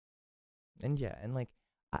And yeah, and like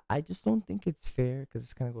I just don't think it's fair because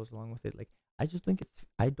this kind of goes along with it. Like I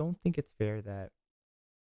don't think it's fair that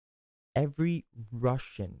every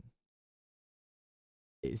Russian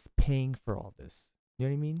is paying for all this. You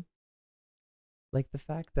know what I mean? Like the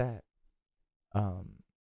fact that um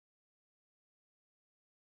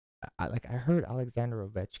I heard Alexander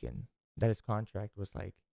Ovechkin that his contract was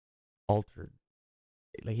like altered.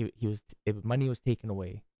 Like he was money was taken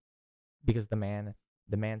away because the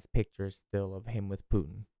man's picture is still of him with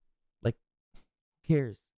Putin. Like who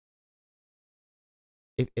cares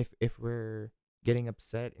if we're getting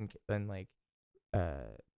upset and like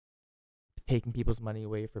uh taking people's money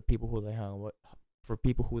away for people who they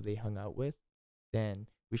hung out with, then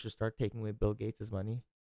we should start taking away Bill Gates' money.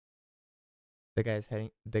 The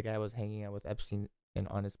guy was hanging out with Epstein and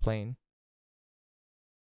on his plane,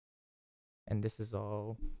 and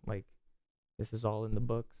like this is all in the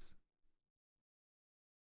books.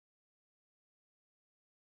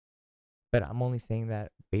 But I'm only saying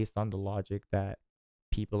that based on the logic that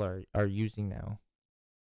people are using now.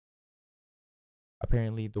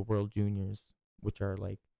 Apparently, the World Juniors, which are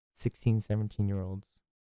like 16, 17-year olds,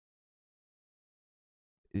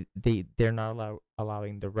 they're not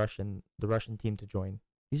allowing the Russian team to join.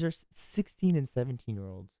 These are 16 and 17-year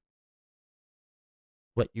olds.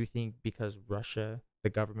 What you think because Russia, the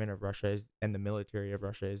government of Russia is and the military of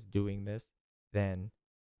Russia is doing this, then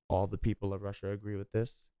all the people of Russia agree with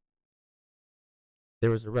this?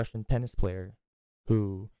 There was a Russian tennis player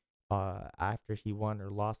who after he won or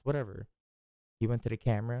lost whatever, he went to the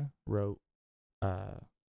camera, wrote uh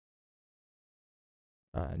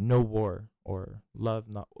no war or love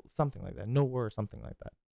not something like that. No war or something like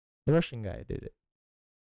that. The Russian guy did it.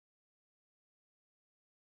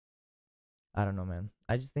 I don't know, man.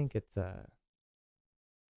 I just think it's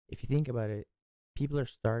if you think about it, people are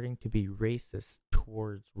starting to be racist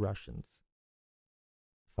towards Russians.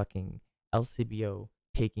 Fucking LCBO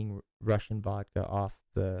taking Russian vodka off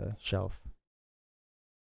the shelf.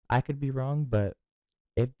 I could be wrong, but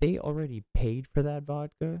if they already paid for that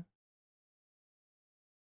vodka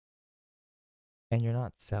and you're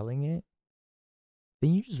not selling it,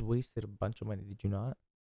 then you just wasted a bunch of money, did you not?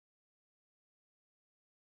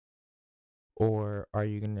 Or are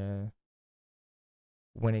you gonna,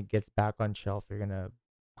 when it gets back on shelf, you're gonna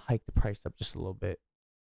hike the price up just a little bit,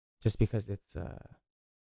 just because it's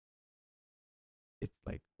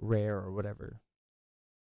like rare or whatever.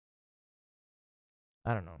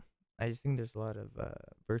 I don't know. I just think there's a lot of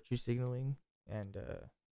virtue signaling, and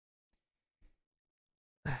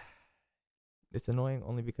it's annoying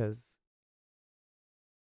only because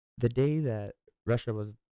the day that Russia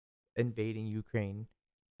was invading Ukraine,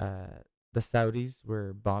 the Saudis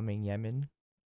were bombing Yemen,